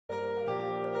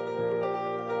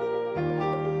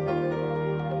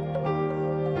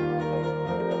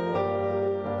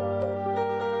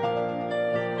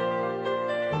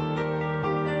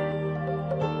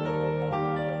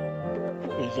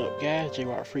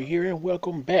Free here, and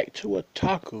welcome back to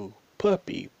Otaku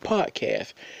Puppy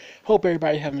Podcast. Hope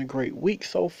everybody's having a great week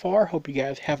so far. Hope you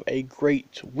guys have a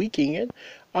great weekend.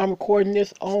 I'm recording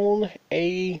this on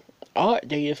a odd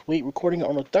day this week, recording it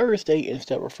on a Thursday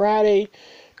instead of a Friday,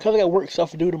 because I got work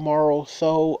stuff to do tomorrow.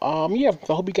 So I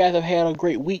hope you guys have had a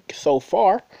great week so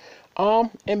far.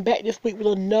 And back this week with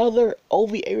another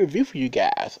OVA review for you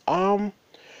guys.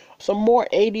 Some more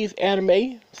 80s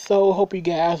anime, so hope you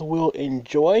guys will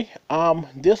enjoy.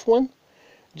 This one,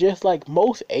 just like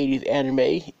most 80s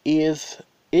anime, is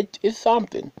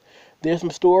something. There's some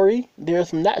story, there's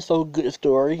some not so good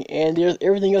story, and there's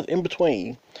everything else in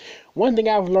between. One thing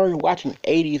I've learned watching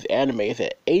 80s anime is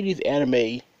that 80s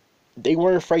anime, they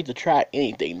weren't afraid to try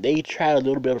anything. They tried a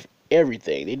little bit of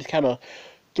everything. They just kind of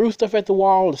threw stuff at the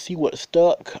wall to see what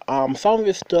stuck. Some of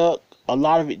it stuck, a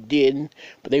lot of it didn't,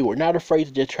 but they were not afraid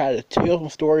to just try to tell some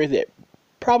stories that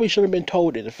probably shouldn't have been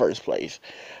told in the first place.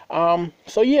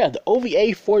 The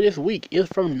OVA for this week is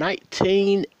from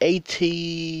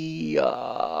 1980.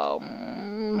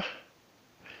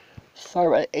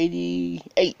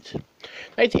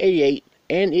 1988,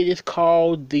 and it is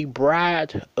called The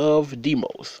Bride of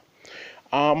Deimos.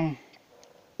 Not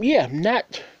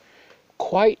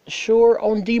quite sure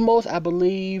on Deimos. I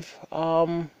believe.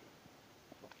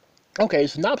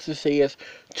 Synopsis says,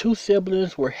 two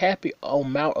siblings were happy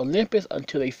on Mount Olympus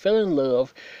until they fell in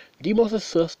love. Deimos'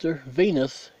 sister,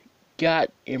 Venus,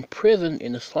 got imprisoned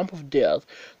in the swamp of death.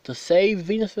 To save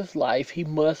Venus' life, he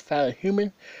must find a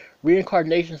human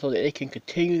reincarnation so that they can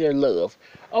continue their love.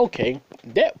 Okay,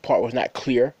 that part was not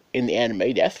clear in the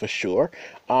anime, that's for sure.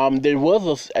 There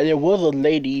was a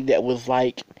lady that was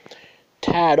like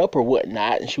tied up or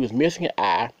whatnot, and she was missing an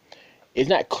eye. It's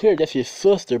not clear that's his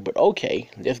sister, but okay,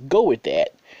 let's go with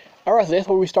that. Alright, so that's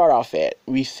where we start off at.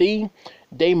 We see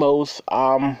Deimos,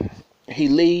 he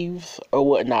leaves or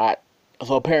whatnot.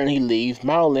 So apparently he leaves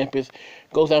Mount Olympus,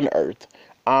 goes down to Earth.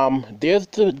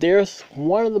 There's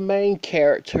one of the main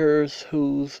characters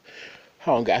who's...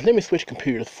 Hold on, guys, let me switch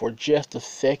computers for just a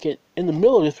second. In the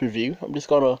middle of this review, I'm just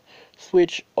going to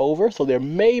switch over, so there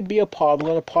may be a pause. I'm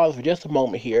going to pause for just a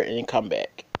moment here and then come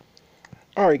back.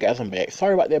 Alright guys, I'm back.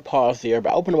 Sorry about that pause there,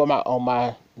 but I opened it on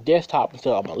my desktop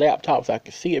instead of my laptop so I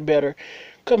can see it better,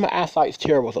 because my eyesight's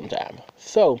terrible sometimes.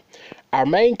 So, our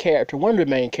main character, one of the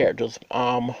main characters,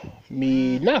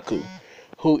 Minaku,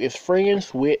 who is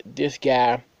friends with this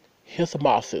guy,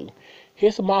 Hisamasu.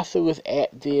 Hisamasu is at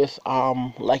this,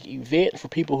 event for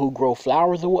people who grow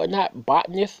flowers or whatnot,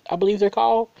 botanists, I believe they're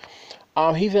called.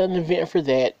 He's at an event for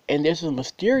that, and there's a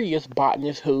mysterious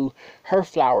botanist who, her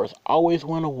flowers always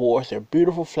win awards. They're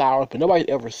beautiful flowers, but nobody's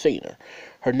ever seen her.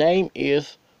 Her name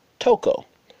is Toko.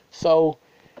 So,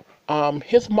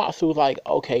 Hisamatsu was like,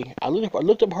 okay, I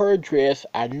looked up her address.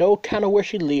 I know kind of where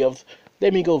she lives.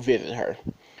 Let me go visit her.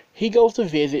 He goes to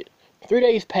visit. 3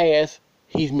 days pass.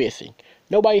 He's missing.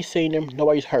 Nobody's seen him.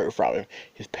 Nobody's heard from him.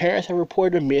 His parents have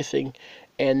reported him missing,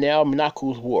 and now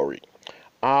Minaku's worried.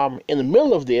 In the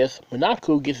middle of this,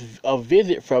 Minaku gets a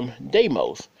visit from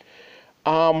Deimos.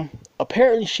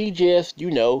 Apparently she just,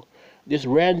 this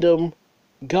random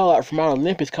god from Mount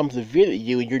Olympus comes to visit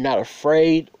you, and you're not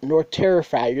afraid nor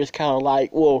terrified. You're just kind of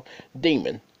like,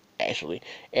 demon, actually.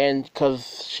 And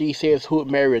because she says who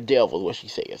would marry a devil is what she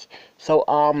says. So,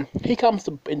 he comes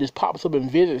to, and just pops up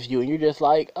and visits you, and you're just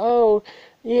like, oh,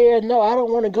 yeah, no, I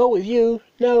don't want to go with you.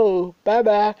 No,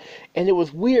 bye-bye. And it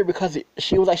was weird because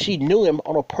she was like she knew him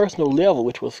on a personal level,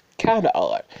 which was kind of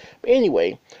odd. But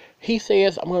anyway, he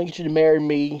says, I'm going to get you to marry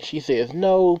me. She says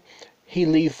no. He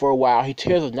leaves for a while. He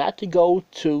tells her not to go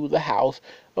to the house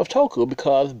of Toku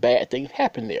because bad things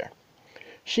happen there.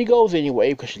 She goes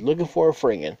anyway because she's looking for a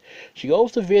friend. She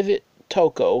goes to visit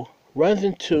Toko, runs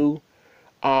into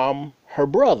her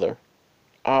brother,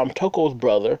 Toko's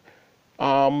brother,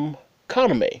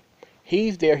 Kaname.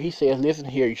 He's there. He says, listen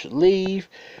here, you should leave.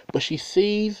 But she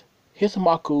sees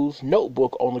Hisamaku's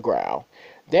notebook on the ground.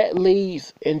 That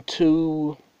leads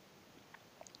into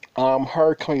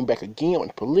her coming back again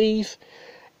with police.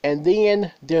 And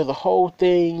then there's a whole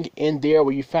thing in there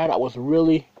where you find out what's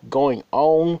really going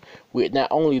on with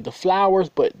not only the flowers,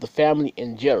 but the family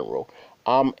in general.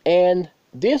 And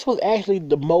this was actually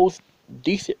the most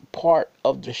decent part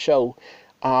of the show,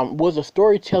 was the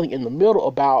storytelling in the middle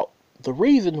about the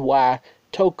reason why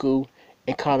Toku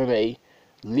and Kaname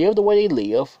live the way they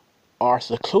live, are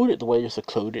secluded the way they're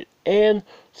secluded, and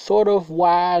sort of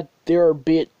why they're a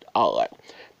bit odd.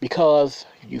 Because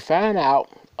you find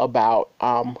out about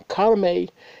Kaname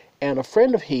and a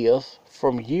friend of his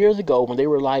from years ago when they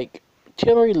were like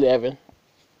 10 or 11,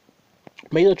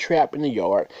 made a trap in the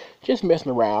yard, just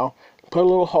messing around, put a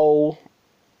little hole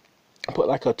put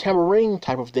like a tambourine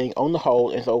type of thing on the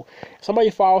hole, and so if somebody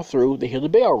falls through, they hear the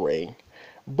bell ring.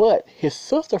 But his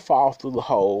sister falls through the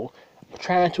hole,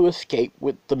 trying to escape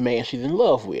with the man she's in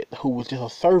love with, who was just a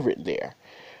servant there.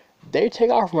 They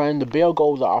take off running. The bell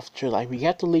goes off. She's like, "We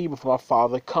have to leave before my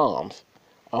father comes."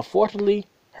 Unfortunately,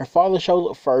 her father shows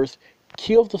up first,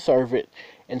 kills the servant,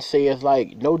 and says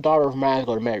like, "No daughter of mine is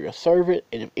going to marry a servant,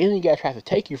 and if any guy tries to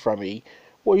take you from me,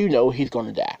 well, you know he's going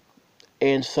to die."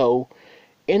 And so,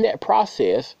 in that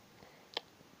process,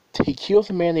 he kills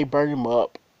the man. They burn him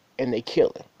up, and they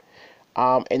kill him.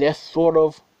 And that sort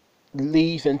of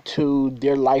leads into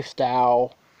their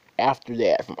lifestyle after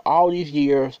that. From all these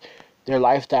years, their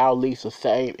lifestyle leads the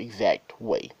same exact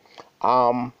way.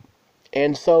 Um,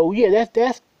 and so yeah,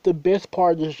 that's the best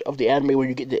part of the anime, where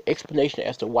you get the explanation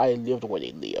as to why they live the way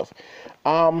they live.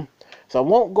 Um, so I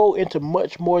won't go into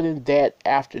much more than that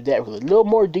after that, because a little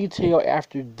more detail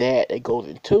after that it goes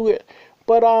into it.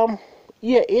 But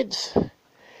yeah, it's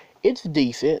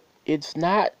decent. It's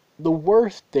not the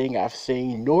worst thing I've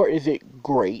seen, nor is it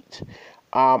great.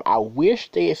 I wish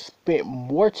they had spent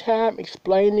more time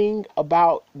explaining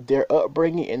about their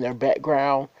upbringing and their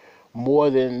background, more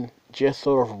than just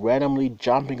sort of randomly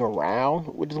jumping around,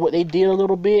 which is what they did a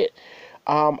little bit.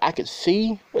 I could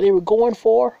see what they were going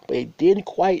for, but they didn't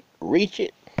quite reach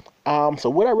it. So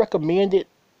would I recommend it?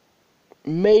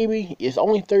 Maybe. It's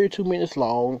only 32 minutes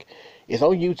long. It's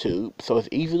on YouTube, so it's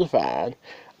easy to find.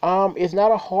 It's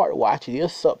not a hard watch. It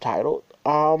is subtitled.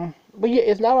 But yeah,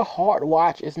 it's not a hard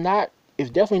watch. It's not. It's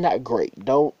definitely not great.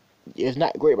 Don't. It's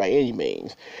not great by any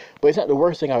means, but it's not the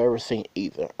worst thing I've ever seen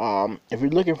either. If you're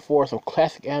looking for some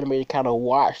classic anime to kind of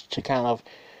watch, to kind of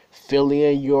fill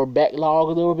in your backlog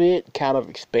a little bit, kind of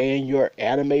expand your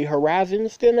anime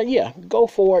horizons, then yeah, go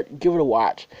for it. Give it a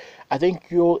watch. I think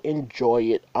you'll enjoy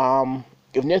it.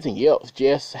 If nothing else,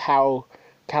 just how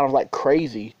kind of like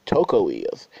crazy Toko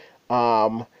is.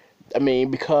 Um, I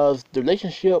mean, because the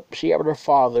relationship she had with her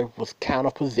father was kind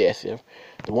of possessive.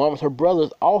 The one with her brother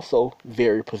is also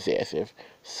very possessive.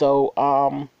 So,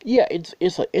 yeah, it's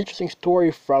an interesting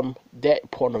story from that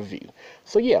point of view.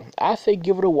 So yeah, I say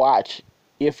give it a watch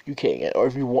if you can, or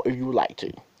if you would like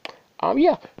to.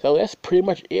 Yeah, so that's pretty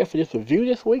much it for this review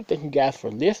this week. Thank you guys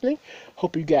for listening.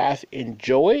 Hope you guys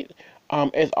enjoyed.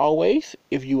 As always,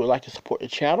 if you would like to support the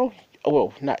channel,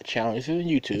 well, not channel, this is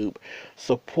YouTube,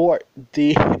 support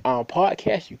the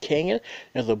podcast, you can.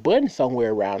 There's a button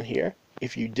somewhere around here.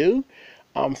 If you do,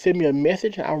 send me a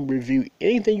message, and I'll review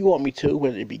anything you want me to,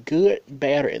 whether it be good,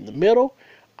 bad, or in the middle.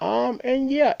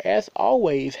 And yeah, as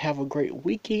always, have a great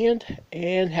weekend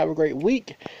and have a great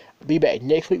week. Be back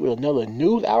next week with another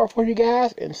news hour for you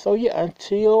guys. And so yeah,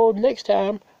 until next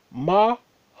time,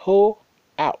 Maho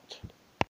out.